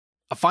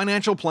A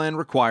financial plan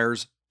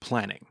requires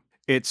planning.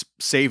 It's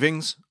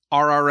savings,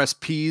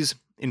 RRSPs,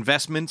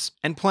 investments,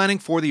 and planning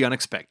for the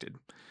unexpected.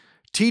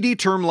 TD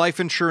Term Life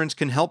Insurance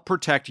can help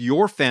protect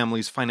your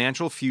family's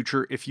financial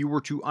future if you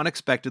were to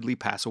unexpectedly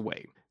pass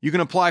away. You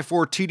can apply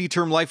for TD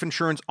Term Life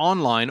Insurance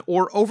online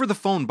or over the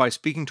phone by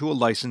speaking to a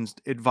licensed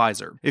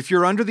advisor. If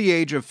you're under the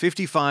age of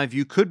 55,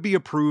 you could be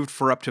approved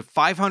for up to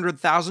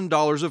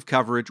 $500,000 of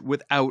coverage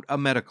without a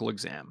medical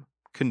exam.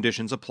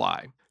 Conditions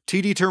apply.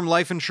 TD Term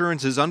Life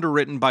Insurance is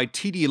underwritten by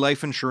TD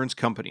Life Insurance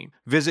Company.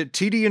 Visit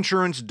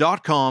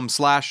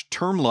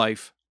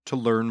tdinsurance.com/termlife to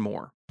learn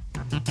more.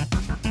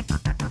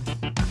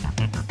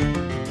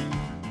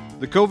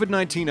 The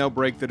COVID-19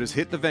 outbreak that has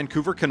hit the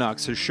Vancouver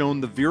Canucks has shown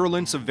the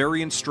virulence of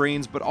variant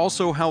strains, but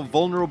also how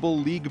vulnerable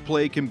league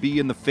play can be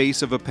in the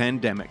face of a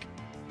pandemic.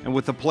 And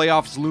with the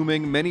playoffs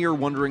looming, many are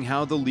wondering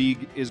how the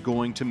league is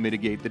going to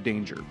mitigate the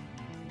danger.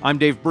 I'm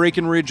Dave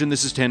Breckenridge, and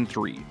this is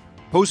 10-3.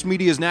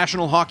 Postmedia's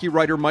national hockey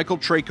writer Michael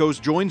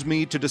Trakos joins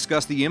me to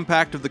discuss the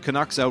impact of the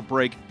Canucks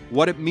outbreak,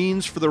 what it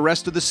means for the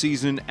rest of the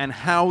season, and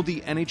how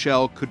the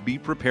NHL could be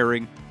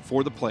preparing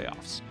for the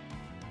playoffs.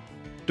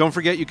 Don't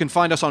forget, you can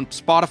find us on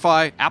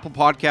Spotify, Apple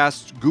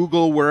Podcasts,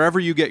 Google, wherever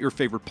you get your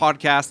favorite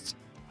podcasts.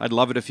 I'd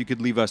love it if you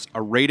could leave us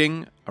a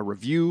rating, a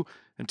review,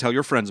 and tell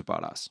your friends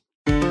about us.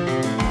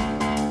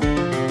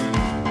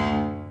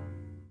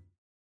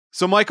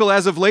 So, Michael,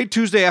 as of late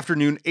Tuesday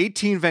afternoon,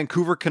 18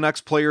 Vancouver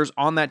Canucks players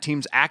on that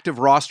team's active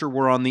roster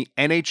were on the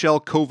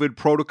NHL COVID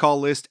protocol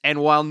list.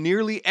 And while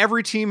nearly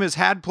every team has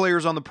had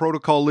players on the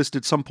protocol list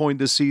at some point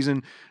this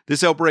season,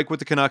 this outbreak with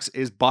the Canucks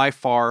is by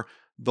far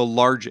the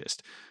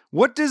largest.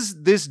 What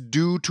does this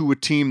do to a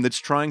team that's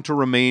trying to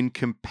remain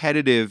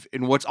competitive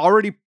in what's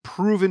already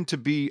proven to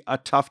be a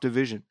tough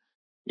division?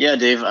 Yeah,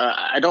 Dave,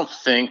 I don't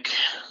think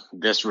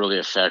this really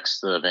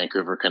affects the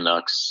Vancouver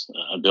Canucks'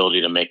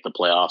 ability to make the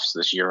playoffs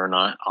this year or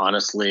not.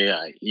 Honestly,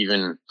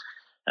 even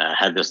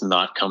had this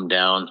not come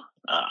down,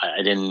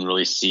 I didn't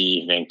really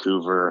see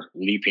Vancouver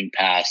leaping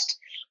past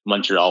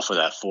Montreal for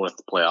that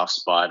fourth playoff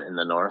spot in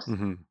the North.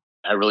 Mm-hmm.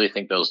 I really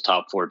think those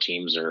top four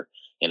teams are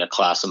in a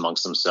class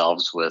amongst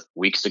themselves with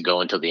weeks to go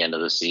until the end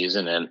of the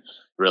season. And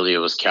really it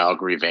was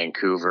Calgary,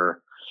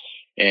 Vancouver,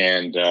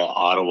 and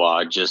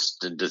Ottawa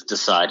just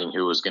deciding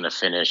who was going to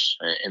finish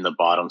in the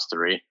bottom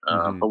three.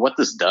 But what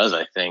this does,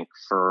 I think,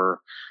 for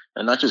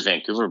not just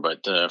Vancouver,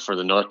 but for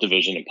the North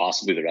Division and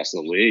possibly the rest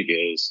of the league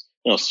is,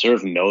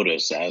 serve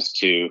notice as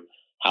to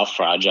how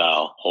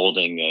fragile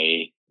holding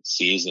a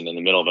season in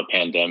the middle of a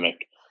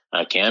pandemic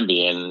can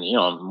be. And,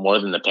 more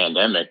than the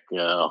pandemic,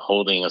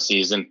 holding a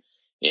season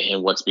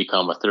in what's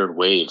become a third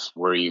wave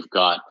where you've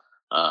got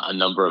a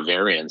number of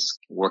variants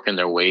working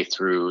their way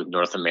through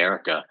North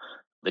America,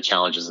 the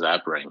challenges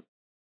that bring.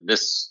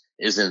 This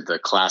isn't the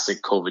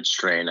classic COVID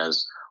strain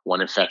as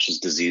one infectious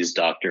disease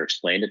doctor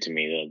explained it to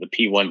me. The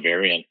P1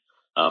 variant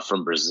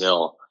from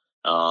Brazil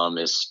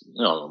is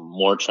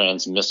more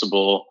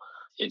transmissible.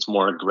 It's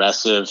more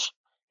aggressive.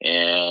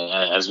 And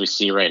as we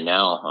see right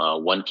now,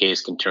 one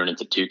case can turn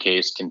into 2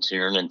 cases, can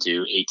turn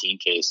into 18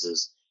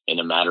 cases in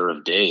a matter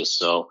of days.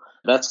 So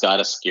that's got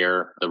to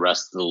scare the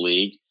rest of the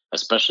league,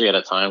 especially at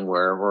a time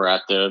where we're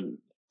at the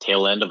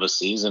tail end of a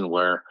season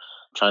where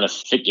trying to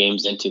fit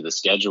games into the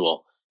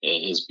schedule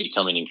is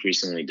becoming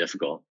increasingly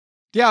difficult.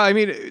 Yeah, I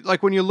mean,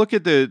 like when you look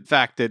at the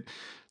fact that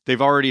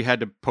they've already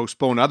had to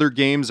postpone other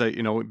games,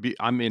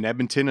 I'm in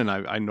Edmonton and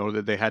I know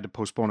that they had to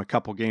postpone a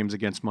couple games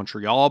against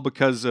Montreal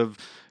because of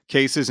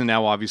cases. And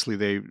now obviously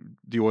the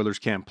Oilers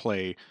can't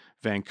play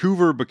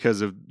Vancouver because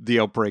of the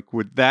outbreak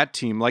with that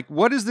team. Like,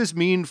 what does this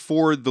mean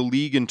for the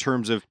league in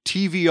terms of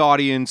TV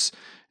audience,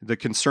 the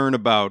concern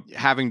about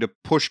having to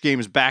push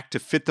games back to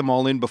fit them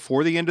all in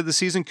before the end of the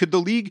season? Could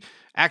the league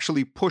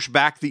actually push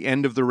back the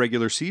end of the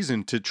regular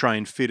season to try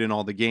and fit in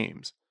all the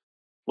games?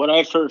 What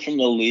I've heard from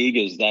the league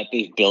is that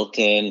they've built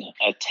in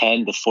a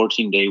 10 to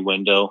 14-day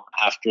window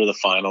after the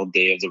final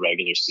day of the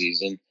regular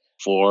season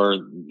for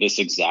this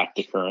exact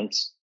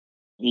occurrence.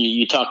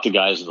 You talk to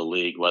guys in the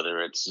league, whether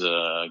it's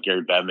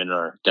Gary Bettman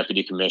or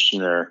Deputy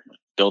Commissioner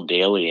Bill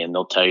Daly, and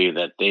they'll tell you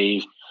that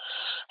they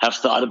have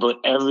thought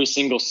about every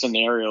single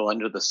scenario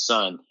under the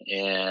sun.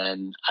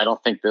 And I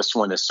don't think this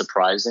one is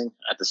surprising.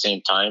 At the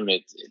same time,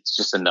 it's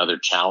just another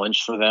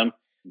challenge for them.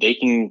 They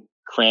can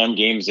cram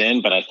games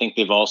in, but I think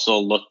they've also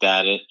looked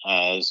at it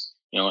as,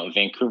 if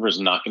Vancouver's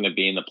not going to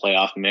be in the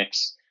playoff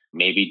mix,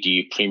 maybe do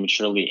you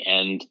prematurely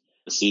end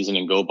the season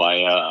and go by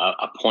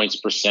a points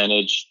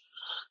percentage?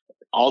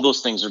 All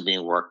those things are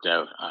being worked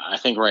out. I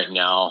think right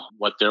now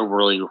what they're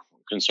really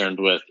concerned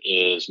with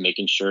is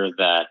making sure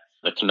that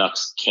the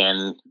Canucks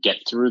can get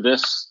through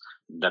this,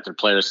 that their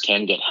players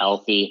can get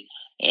healthy,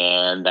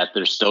 and that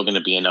there's still going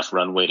to be enough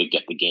runway to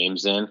get the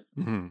games in.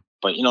 Mm-hmm.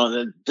 But,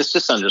 this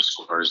just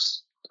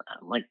underscores,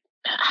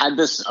 had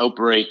this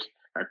outbreak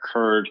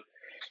occurred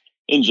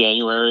in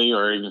January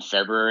or even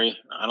February,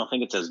 I don't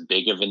think it's as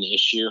big of an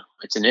issue.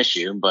 It's an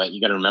issue, but you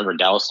got to remember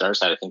Dallas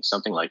Stars had, I think,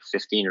 something like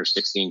 15 or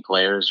 16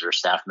 players or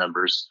staff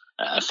members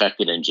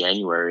affected in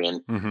January.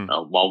 And Hmm.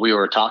 while we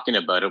were talking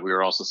about it, we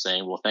were also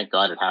saying, well, thank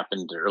God it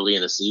happened early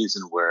in the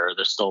season where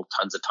there's still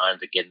tons of time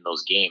to get in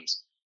those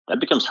games. That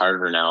becomes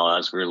harder now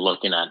as we're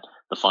looking at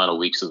the final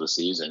weeks of the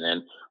season.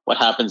 And what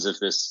happens if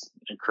this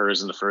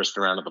occurs in the first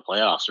round of the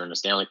playoffs or in the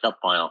Stanley Cup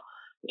final?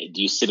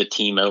 Do you sit a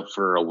team out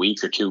for a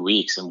week or 2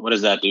 weeks, and what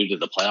does that do to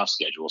the playoff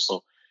schedule?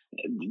 So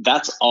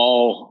that's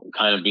all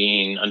kind of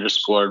being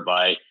underscored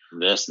by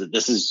this, that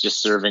this is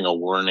just serving a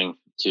warning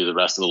to the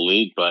rest of the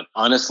league. But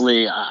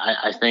honestly,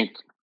 I think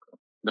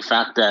the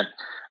fact that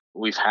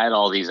we've had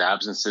all these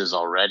absences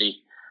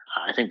already,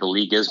 I think the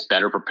league is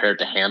better prepared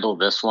to handle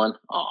this one.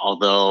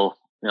 Although,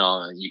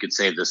 you could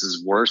say this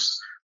is worse,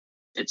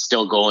 it's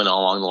still going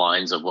along the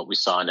lines of what we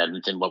saw in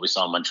Edmonton, what we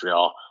saw in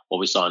Montreal, what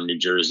we saw in New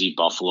Jersey,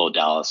 Buffalo,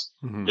 Dallas.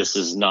 Hmm. This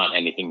is not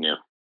anything new.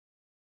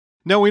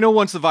 Now, we know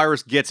once the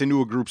virus gets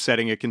into a group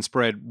setting, it can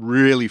spread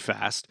really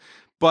fast.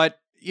 But,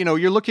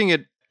 you're looking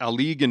at a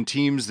league and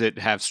teams that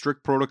have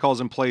strict protocols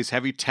in place,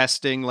 heavy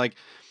testing. Like,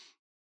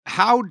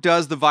 how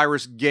does the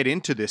virus get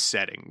into this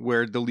setting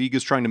where the league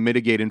is trying to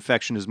mitigate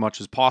infection as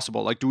much as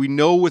possible? Like, do we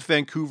know with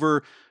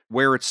Vancouver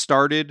where it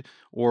started,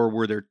 or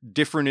were there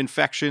different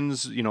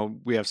infections?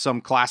 We have some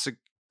classic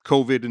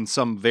COVID and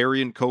some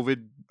variant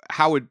COVID.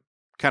 How it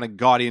kind of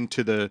got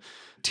into the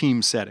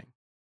team setting?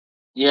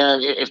 Yeah,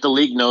 if the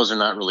league knows they're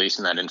not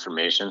releasing that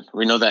information,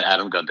 we know that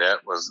Adam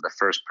Gaudette was the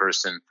first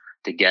person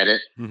to get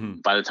it.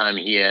 Mm-hmm. By the time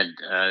he had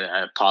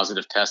a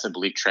positive test, I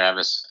believe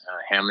Travis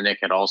Hamonic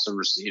had also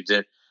received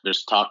it.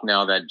 There's talk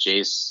now that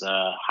Jace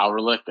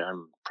Hauerlich,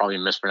 I'm probably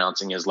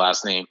mispronouncing his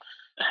last name,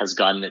 has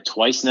gotten it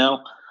twice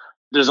now.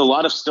 There's a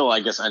lot of still, I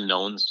guess,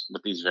 unknowns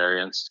with these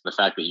variants. The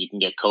fact that you can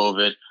get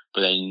COVID,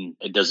 but then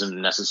it doesn't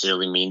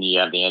necessarily mean you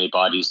have the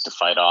antibodies to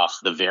fight off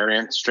the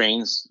variant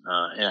strains.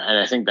 And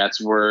I think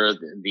that's where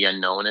the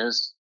unknown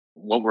is.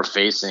 What we're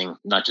facing,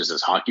 not just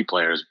as hockey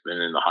players, but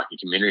in the hockey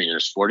community and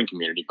the sporting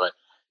community, but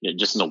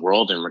just in the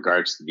world in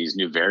regards to these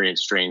new variant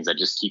strains that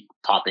just keep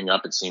popping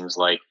up, it seems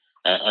like,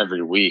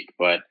 every week.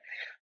 But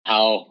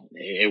how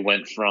it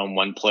went from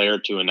one player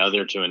to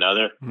another to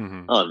another.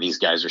 Mm-hmm. Oh, these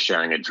guys are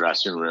sharing a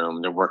dressing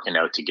room. They're working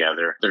out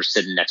together. They're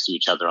sitting next to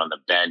each other on the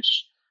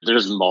bench.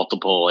 There's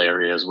multiple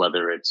areas,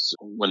 whether it's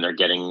when they're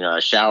getting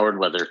showered,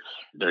 whether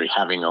they're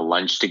having a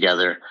lunch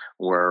together,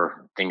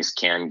 where things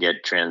can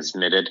get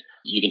transmitted.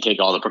 You can take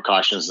all the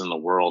precautions in the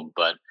world,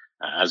 but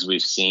as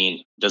we've seen,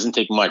 it doesn't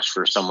take much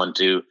for someone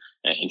to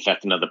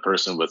infect another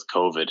person with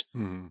COVID.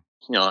 Mm-hmm.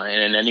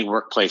 And in any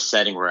workplace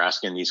setting, we're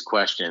asking these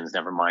questions,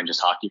 never mind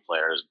just hockey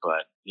players.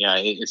 But yeah,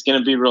 it's going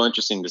to be real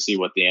interesting to see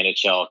what the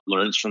NHL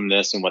learns from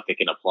this and what they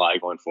can apply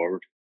going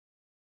forward.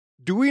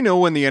 Do we know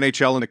when the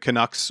NHL and the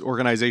Canucks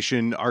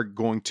organization are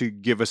going to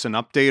give us an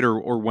update,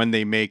 or when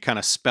they may kind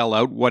of spell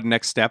out what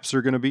next steps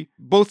are going to be?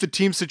 Both the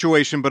team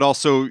situation, but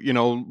also,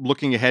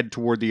 looking ahead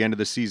toward the end of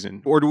the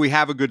season. Or do we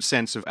have a good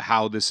sense of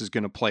how this is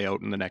going to play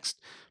out in the next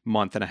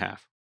month and a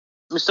half?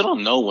 We still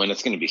don't know when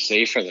it's going to be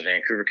safe for the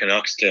Vancouver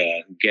Canucks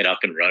to get up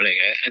and running.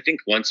 I think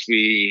once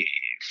we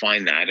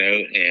find that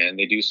out and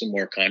they do some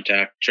more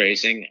contact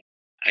tracing,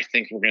 I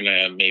think we're going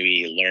to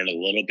maybe learn a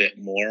little bit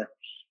more.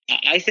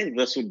 I think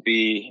this would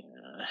be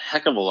a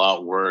heck of a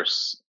lot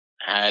worse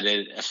had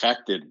it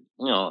affected,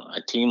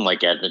 a team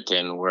like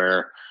Edmonton,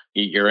 where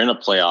you're in a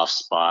playoff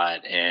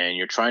spot and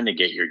you're trying to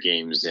get your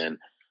games in,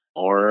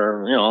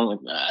 or,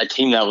 a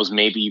team that was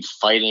maybe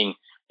fighting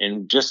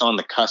and just on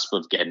the cusp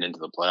of getting into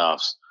the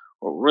playoffs.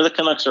 Where the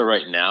Canucks are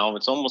right now,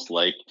 it's almost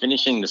like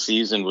finishing the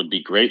season would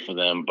be great for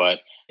them, but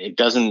it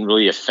doesn't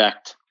really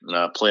affect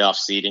playoff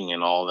seeding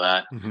and all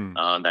that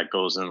that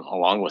goes in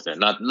along with it.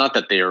 Not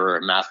that they are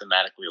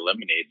mathematically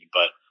eliminated,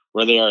 but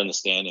where they are in the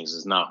standings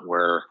is not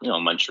where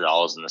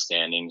Montreal is in the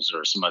standings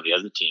or some of the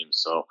other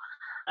teams. So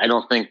I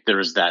don't think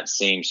there's that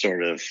same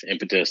sort of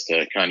impetus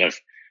to kind of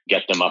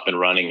get them up and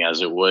running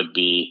as it would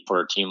be for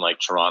a team like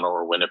Toronto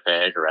or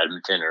Winnipeg or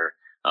Edmonton or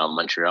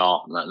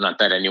Montreal. Not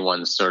that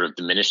anyone's sort of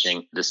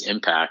diminishing this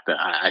impact, but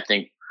I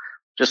think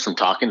just from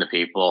talking to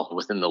people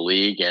within the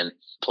league and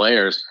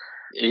players,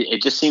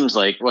 it just seems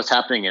like what's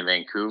happening in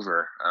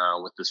Vancouver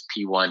with this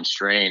P1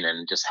 strain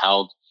and just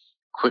how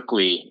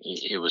quickly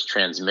it was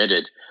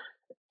transmitted,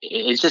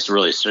 it's just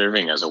really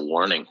serving as a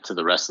warning to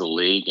the rest of the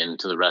league and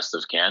to the rest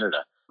of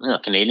Canada.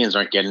 Canadians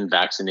aren't getting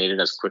vaccinated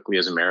as quickly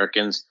as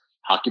Americans.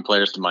 Hockey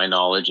players, to my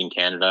knowledge, in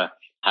Canada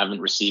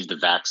haven't received the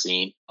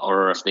vaccine,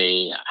 or if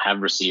they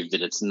have received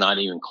it, it's not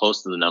even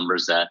close to the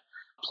numbers that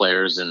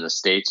players in the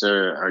States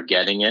are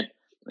getting it.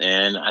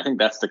 And I think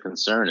that's the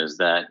concern, is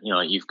that,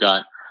 you've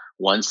got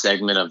one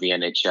segment of the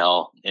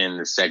NHL and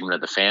the segment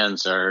of the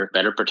fans are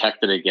better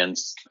protected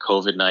against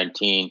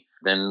COVID-19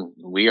 than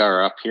we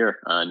are up here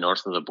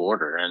north of the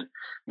border. And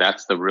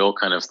that's the real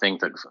kind of thing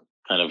to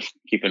kind of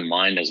keep in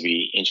mind as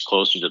we inch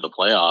closer to the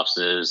playoffs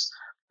is,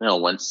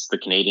 once the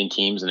Canadian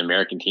teams and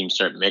American teams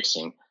start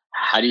mixing,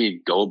 how do you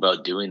go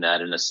about doing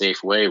that in a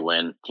safe way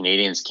when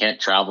Canadians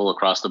can't travel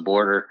across the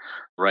border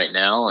right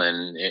now.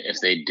 And if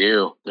they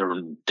do, they're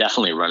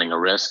definitely running a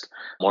risk,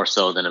 more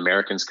so than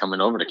Americans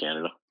coming over to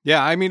Canada.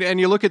 Yeah, I mean, and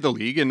you look at the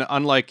league, and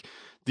unlike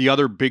the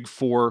other big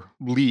four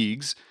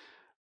leagues,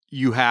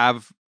 you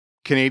have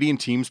Canadian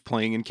teams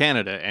playing in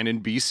Canada and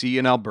in BC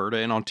and Alberta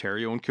and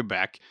Ontario and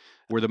Quebec,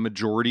 where the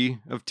majority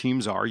of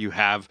teams are. You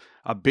have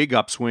a big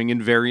upswing in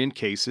variant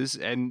cases.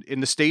 And in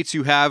the States,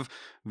 you have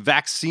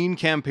vaccine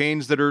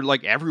campaigns that are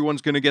like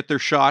everyone's going to get their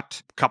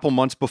shot a couple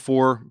months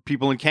before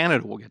people in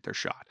Canada will get their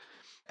shot.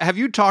 Have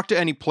you talked to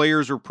any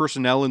players or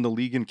personnel in the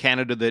league in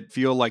Canada that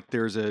feel like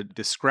there's a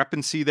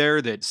discrepancy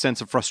there, that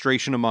sense of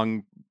frustration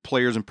among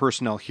players and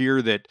personnel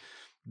here that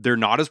they're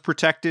not as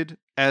protected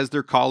as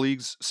their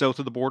colleagues south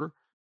of the border?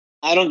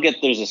 I don't get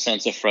there's a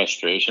sense of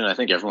frustration. I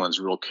think everyone's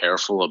real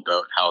careful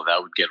about how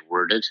that would get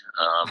worded.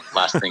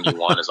 Last thing you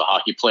want as a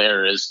hockey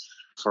player is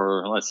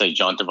for, let's say,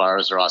 John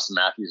Tavares or Austin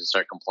Matthews to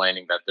start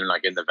complaining that they're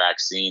not getting the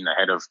vaccine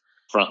ahead of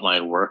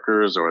frontline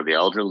workers or the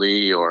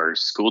elderly or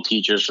school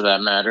teachers for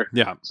that matter.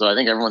 Yeah. So I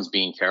think everyone's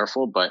being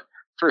careful, but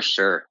for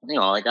sure,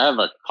 like I have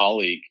a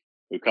colleague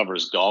who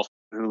covers golf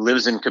who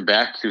lives in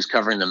Quebec, who's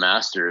covering the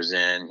Masters,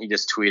 and he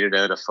just tweeted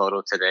out a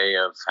photo today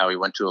of how he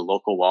went to a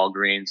local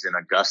Walgreens in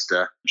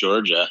Augusta,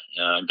 Georgia,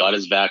 got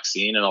his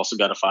vaccine, and also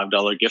got a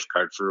 $5 gift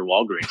card for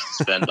Walgreens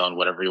to spend on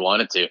whatever he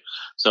wanted to.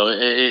 So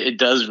it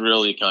does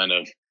really kind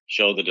of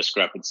show the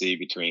discrepancy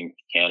between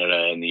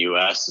Canada and the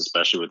U.S.,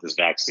 especially with this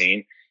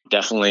vaccine.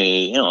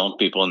 Definitely,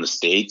 people in the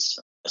States,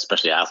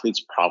 especially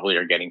athletes, probably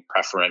are getting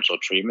preferential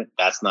treatment.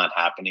 That's not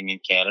happening in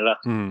Canada.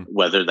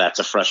 Whether that's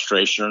a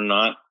frustration or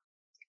not,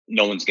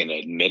 no one's going to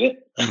admit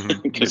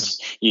it because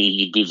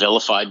you'd be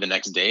vilified the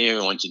next day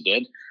once you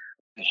did.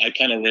 I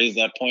kind of raised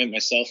that point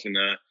myself in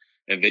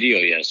a video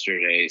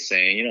yesterday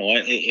saying, you know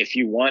what, if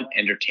you want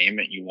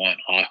entertainment, you want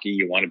hockey,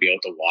 you want to be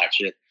able to watch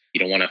it. You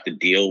don't want to have to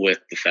deal with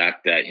the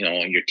fact that,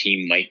 your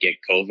team might get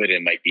COVID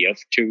and might be out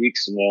for 2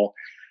 weeks. Well,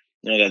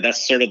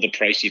 that's sort of the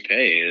price you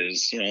pay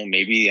is,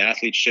 maybe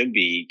athletes should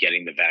be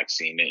getting the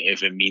vaccine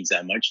if it means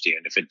that much to you.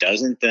 And if it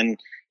doesn't, then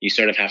you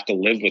sort of have to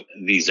live with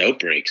these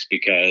outbreaks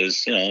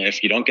because,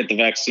 if you don't get the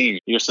vaccine,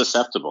 you're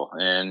susceptible.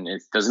 And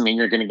it doesn't mean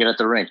you're going to get at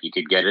the rink. You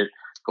could get it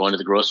going to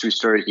the grocery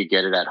store. You could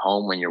get it at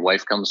home when your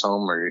wife comes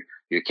home or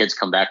your kids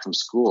come back from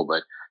school.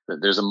 But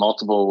there's a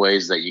multiple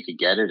ways that you could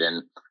get it.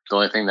 And the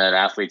only thing that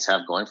athletes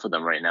have going for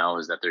them right now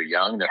is that they're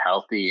young, they're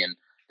healthy, and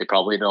they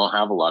probably don't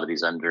have a lot of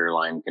these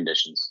underlying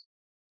conditions.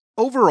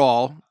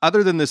 Overall,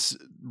 other than this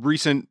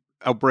recent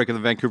outbreak of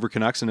the Vancouver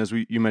Canucks, and as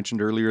you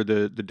mentioned earlier,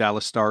 the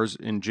Dallas Stars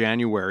in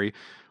January,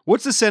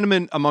 what's the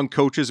sentiment among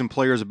coaches and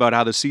players about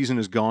how the season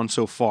has gone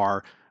so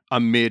far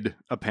amid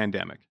a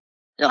pandemic?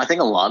 Yeah, I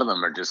think a lot of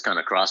them are just kind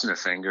of crossing their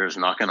fingers,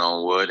 knocking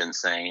on wood and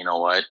saying, you know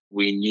what,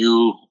 we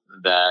knew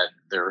that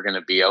there were going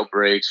to be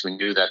outbreaks. We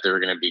knew that there were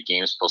going to be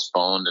games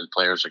postponed and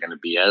players are going to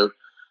be out.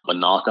 But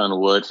knock on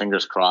wood,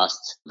 fingers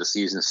crossed, the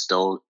season's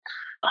still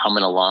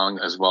humming along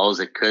as well as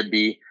it could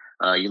be.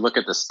 You look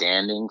at the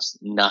standings,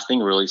 nothing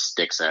really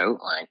sticks out.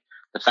 Like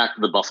the fact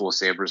that the Buffalo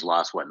Sabres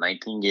lost,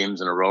 19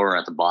 games in a row are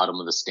at the bottom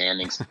of the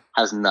standings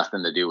has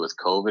nothing to do with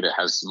COVID. It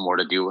has more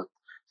to do with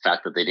the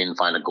fact that they didn't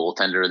find a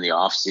goaltender in the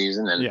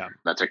offseason and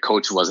that their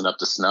coach wasn't up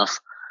to snuff.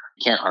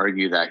 You can't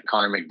argue that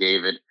Connor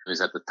McDavid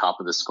is at the top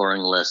of the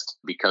scoring list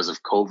because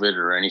of COVID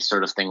or any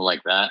sort of thing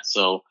like that.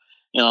 So,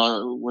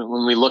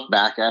 when we look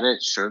back at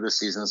it, sure, the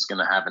season's going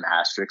to have an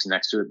asterisk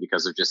next to it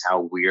because of just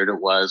how weird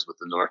it was with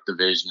the North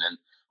Division and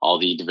all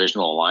the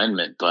divisional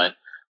alignment. But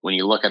when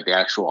you look at the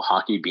actual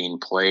hockey being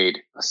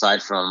played,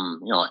 aside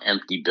from,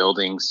 empty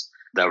buildings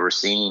that we're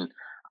seeing,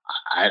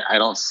 I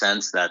don't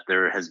sense that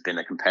there has been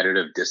a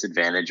competitive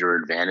disadvantage or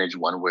advantage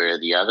one way or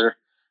the other.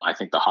 I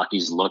think the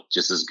hockey's looked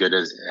just as good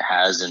as it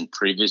has in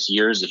previous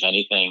years. If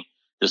anything,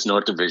 this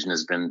North Division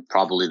has been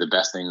probably the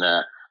best thing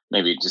that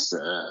maybe just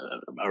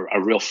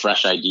a real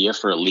fresh idea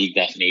for a league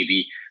that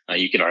maybe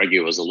you could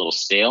argue was a little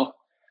stale.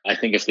 I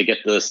think if they get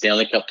the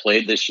Stanley Cup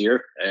played this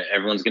year,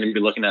 everyone's going to be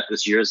looking at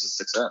this year as a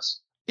success.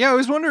 Yeah, I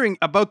was wondering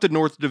about the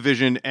North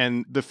Division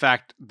and the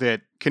fact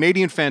that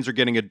Canadian fans are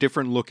getting a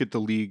different look at the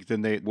league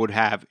than they would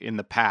have in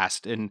the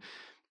past. And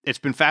it's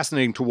been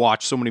fascinating to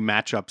watch so many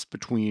matchups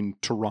between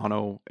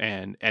Toronto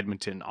and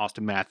Edmonton.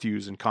 Austin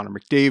Matthews and Connor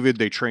McDavid,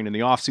 they train in the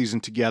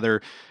offseason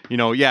together.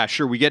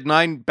 Sure, we get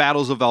 9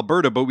 battles of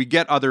Alberta, but we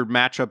get other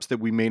matchups that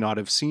we may not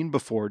have seen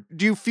before.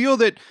 Do you feel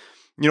that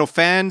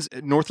fans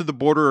north of the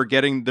border are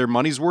getting their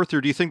money's worth,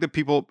 or do you think that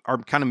people are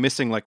kind of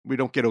missing, like we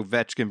don't get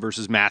Ovechkin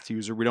versus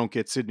Matthews, or we don't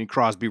get Sidney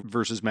Crosby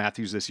versus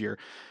Matthews this year?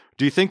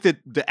 Do you think that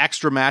the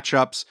extra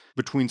matchups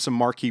between some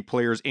marquee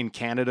players in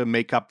Canada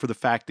make up for the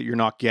fact that you're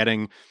not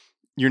getting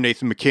your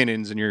Nathan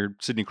McKinnons and your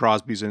Sidney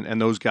Crosbys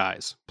and those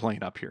guys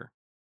playing up here?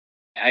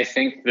 I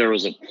think there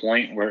was a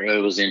point where it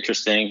was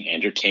interesting,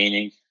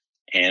 entertaining,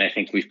 and I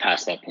think we've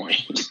passed that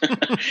point.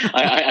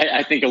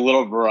 I think a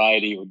little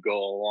variety would go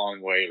a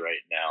long way right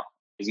now.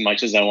 As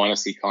much as I want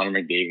to see Connor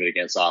McDavid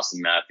against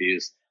Austin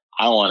Matthews,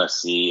 I want to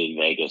see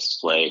Vegas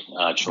play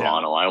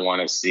Toronto. I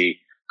want to see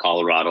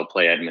Colorado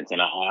play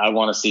Edmonton. I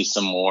want to see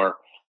some more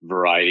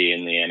variety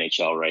in the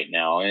NHL right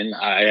now. And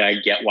I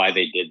get why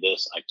they did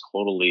this. I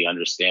totally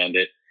understand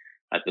it.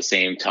 At the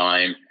same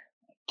time,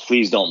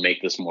 please don't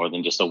make this more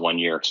than just a 1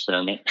 year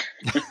experiment.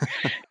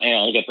 And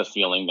I get the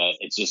feeling that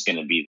it's just going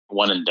to be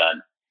one and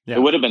done. It Yeah.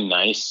 would have been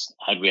nice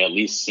had we at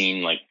least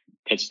seen like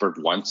Pittsburgh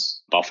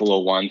once, Buffalo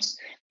once,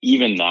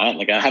 even that.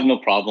 Like, I have no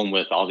problem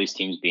with all these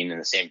teams being in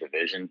the same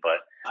division, but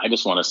I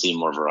just want to see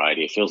more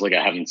variety. It feels like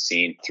I haven't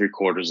seen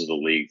 3/4 of the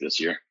league this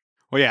year.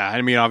 Well, yeah,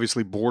 I mean,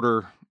 obviously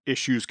border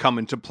issues come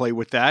into play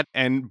with that,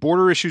 and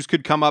border issues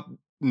could come up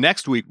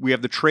next week. We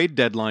have the trade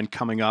deadline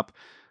coming up,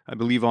 I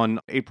believe, on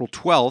April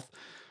 12th.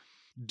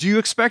 Do you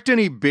expect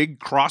any big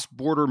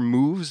cross-border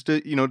moves?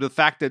 The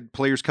fact that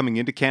players coming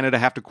into Canada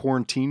have to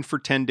quarantine for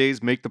 10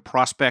 days make the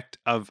prospect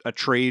of a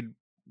trade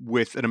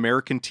with an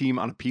American team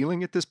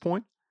unappealing at this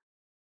point?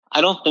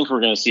 I don't think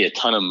we're going to see a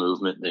ton of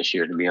movement this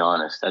year, to be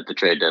honest, at the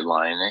trade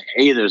deadline.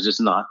 A, there's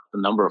just not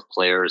the number of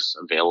players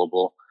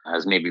available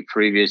as maybe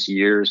previous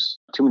years.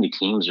 Too many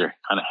teams are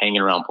kind of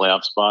hanging around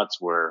playoff spots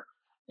where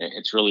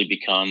it's really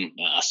become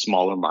a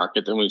smaller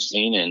market than we've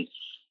seen. And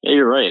yeah,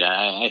 you're right.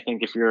 I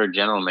think if you're a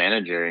general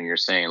manager and you're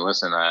saying,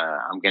 listen,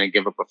 I'm going to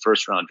give up a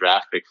first round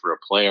draft pick for a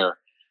player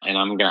and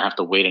I'm going to have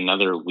to wait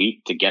another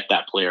week to get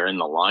that player in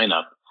the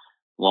lineup,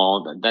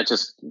 well, that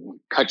just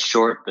cuts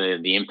short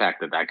the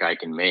impact that guy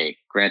can make.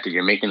 Granted,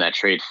 you're making that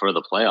trade for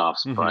the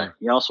playoffs, but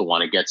you also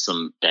want to get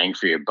some bang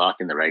for your buck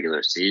in the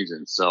regular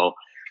season. So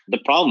the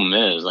problem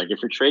is, like,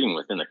 if you're trading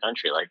within the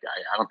country, like,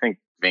 I don't think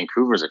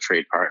Vancouver's a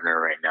trade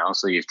partner right now.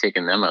 So you've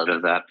taken them out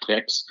of that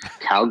picks.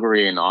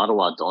 Calgary and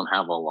Ottawa don't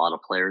have a lot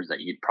of players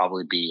that you'd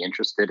probably be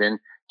interested in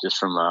just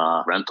from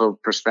a rental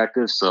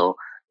perspective. So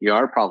you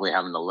are probably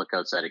having to look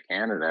outside of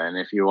Canada. And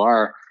if you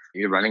are,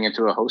 you're running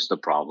into a host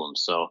of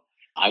problems. So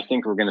I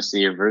think we're going to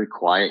see a very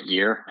quiet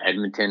year.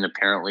 Edmonton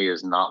apparently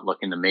is not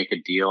looking to make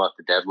a deal at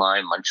the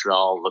deadline.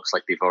 Montreal looks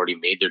like they've already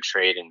made their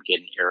trade and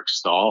getting Eric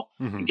Stahl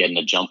and getting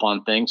a jump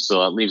on things. So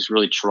that leaves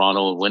really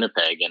Toronto and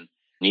Winnipeg, and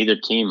neither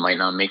team might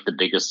not make the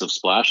biggest of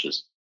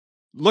splashes.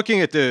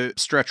 Looking at the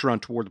stretch run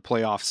toward the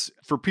playoffs,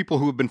 for people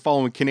who have been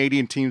following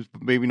Canadian teams,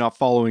 but maybe not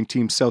following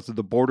teams south of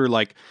the border,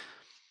 like,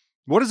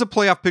 what does a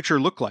playoff picture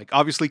look like?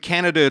 Obviously,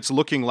 Canada, it's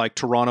looking like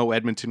Toronto,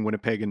 Edmonton,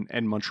 Winnipeg,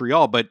 and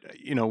Montreal. But,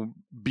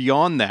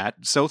 beyond that,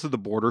 south of the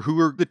border, who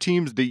are the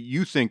teams that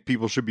you think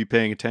people should be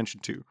paying attention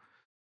to?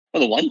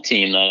 Well, the one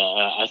team that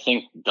I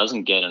think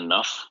doesn't get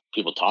enough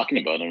people talking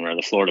about them are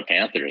the Florida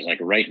Panthers. Like,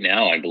 right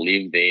now, I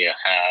believe they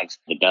have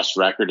the best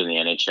record in the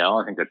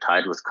NHL. I think they're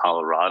tied with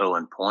Colorado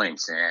in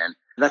points. And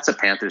that's a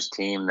Panthers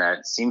team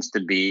that seems to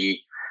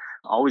be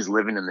always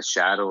living in the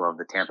shadow of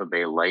the Tampa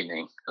Bay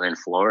Lightning in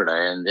Florida.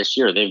 And this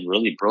year they've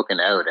really broken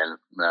out. And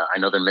I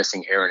know they're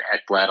missing Aaron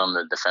Ekblad on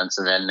the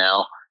defensive end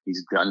now.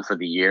 He's done for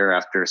the year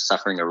after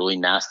suffering a really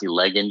nasty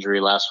leg injury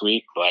last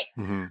week. But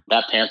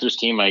that Panthers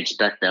team, I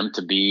expect them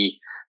to be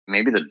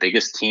maybe the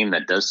biggest team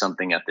that does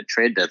something at the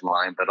trade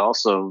deadline, but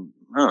also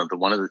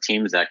one of the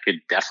teams that could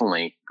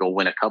definitely go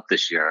win a cup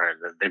this year.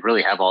 They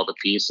really have all the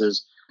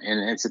pieces.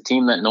 And it's a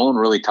team that no one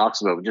really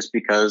talks about just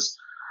because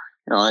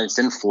it's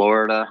in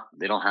Florida.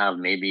 They don't have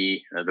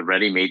maybe the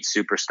ready-made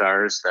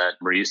superstars that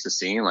we're used to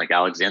seeing, like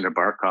Alexander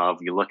Barkov.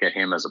 You look at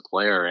him as a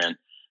player, and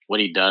what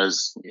he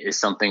does is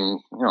something,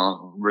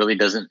 really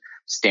doesn't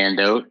stand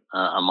out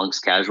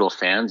amongst casual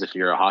fans. If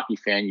you're a hockey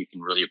fan, you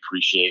can really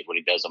appreciate what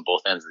he does on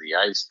both ends of the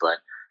ice, but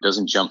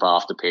doesn't jump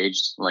off the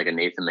page like a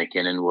Nathan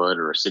McKinnon would,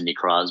 or a Sidney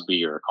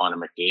Crosby, or a Connor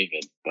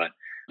McDavid. But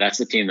that's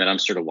the team that I'm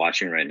sort of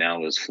watching right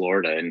now is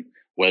Florida, and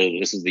whether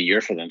this is the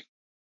year for them.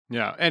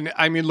 Yeah. And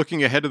I mean,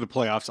 looking ahead to the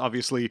playoffs,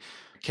 obviously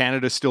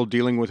Canada's still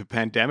dealing with a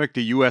pandemic.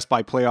 The US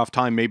by playoff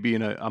time may be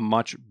in a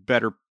much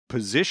better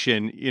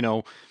position.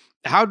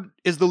 How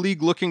is the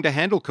league looking to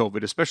handle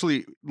COVID,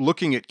 especially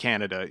looking at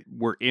Canada?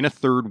 We're in a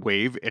third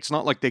wave. It's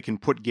not like they can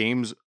put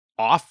games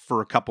off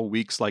for a couple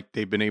weeks like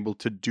they've been able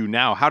to do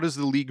now. How does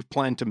the league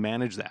plan to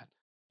manage that?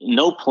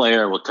 No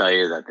player will tell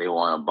you that they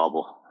want a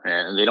bubble.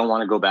 And they don't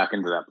want to go back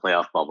into that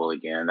playoff bubble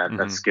again.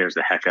 That scares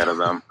the heck out of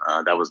them.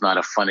 That was not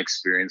a fun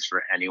experience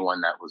for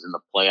anyone that was in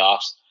the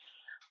playoffs.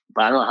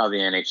 But I don't know how the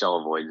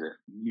NHL avoids it.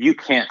 You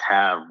can't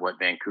have what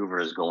Vancouver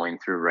is going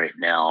through right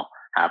now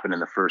happen in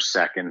the first,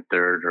 second,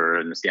 third, or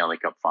in the Stanley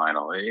Cup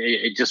final.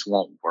 It just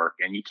won't work.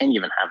 And you can't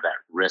even have that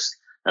risk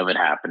of it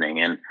happening.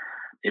 And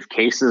if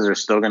cases are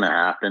still going to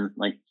happen,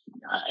 like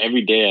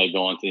every day I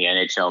go onto the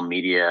NHL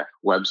media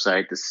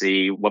website to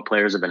see what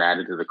players have been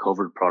added to the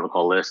COVID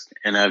protocol list.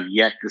 And I've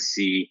yet to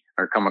see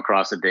or come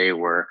across a day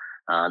where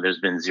there's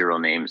been 0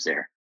 names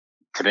there.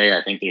 Today,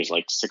 I think there's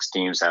like 6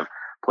 teams have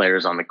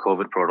players on the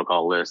COVID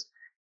protocol list.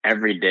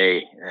 Every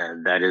day,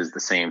 that is the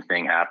same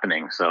thing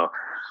happening. So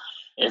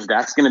if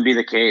that's going to be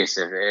the case,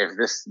 if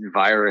this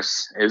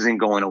virus isn't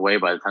going away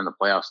by the time the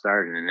playoffs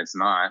start, and it's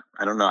not,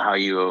 I don't know how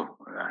you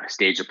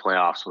stage a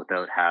playoffs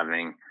without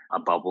having a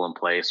bubble in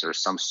place or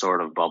some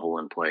sort of bubble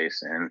in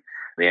place. And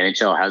the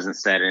NHL hasn't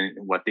said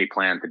what they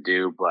plan to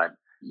do, but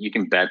you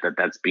can bet that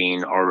that's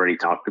being already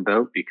talked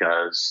about,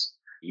 because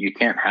you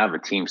can't have a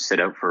team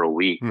sit out for a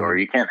week, or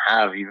you can't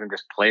have even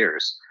just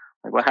players.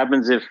 Like, what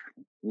happens if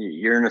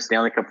You're in a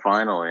Stanley Cup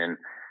final, and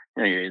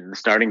the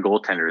starting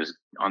goaltender is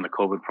on the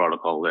COVID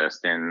protocol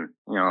list, and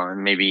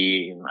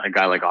maybe a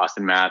guy like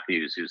Austin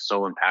Matthews, who's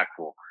so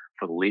impactful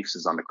for the Leafs,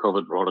 is on the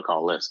COVID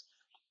protocol list.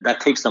 That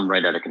takes them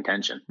right out of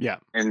contention. Yeah,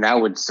 and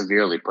that would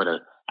severely put a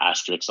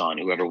asterisk on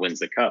whoever wins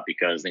the cup,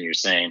 because then you're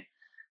saying,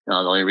 the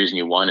only reason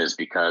you won is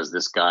because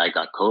this guy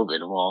got COVID.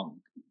 Well,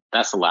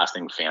 that's the last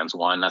thing fans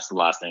want. That's the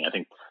last thing I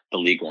think the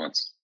league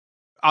wants.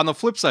 On the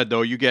flip side,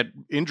 though, you get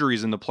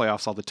injuries in the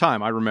playoffs all the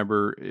time. I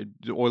remember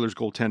the Oilers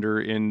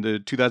goaltender in the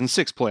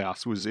 2006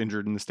 playoffs was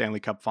injured in the Stanley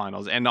Cup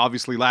Finals. And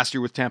obviously last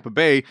year with Tampa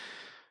Bay,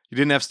 you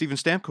didn't have Steven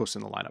Stamkos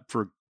in the lineup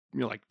for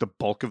like the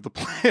bulk of the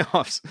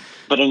playoffs.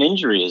 But an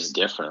injury is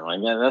different.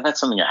 Like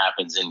that's something that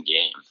happens in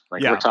game.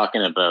 Like we're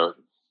talking about,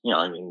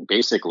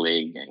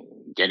 basically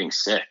getting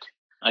sick.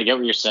 I get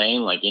what you're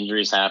saying. Like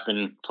injuries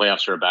happen.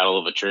 Playoffs are a battle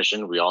of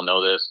attrition. We all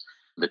know this.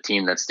 The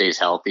team that stays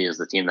healthy is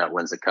the team that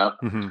wins the cup.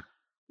 Mm-hmm.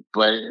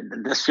 But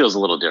this feels a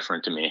little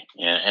different to me.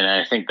 And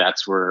I think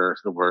that's where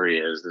the worry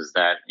is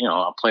that,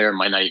 a player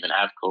might not even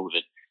have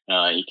COVID.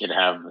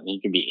 He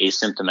could be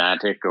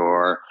asymptomatic,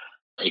 or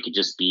it could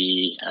just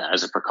be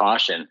as a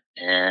precaution,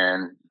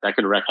 and that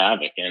could wreak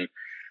havoc. And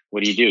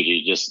what do? Do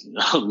you just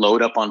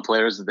load up on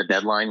players at the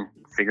deadline,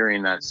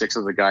 figuring that 6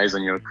 of the guys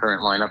on your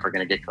current lineup are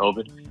going to get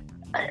COVID?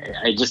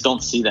 I just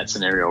don't see that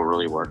scenario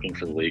really working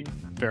for the league.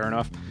 Fair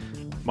enough.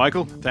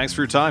 Michael, thanks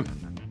for your time.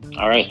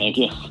 All right, thank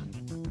you.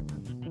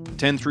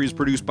 10-3 is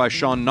produced by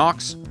Sean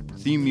Knox.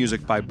 Theme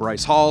music by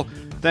Bryce Hall.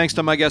 Thanks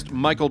to my guest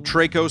Michael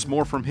Trakos.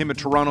 More from him at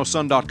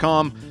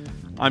TorontoSun.com.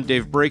 I'm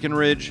Dave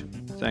Breckenridge.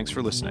 Thanks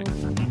for listening.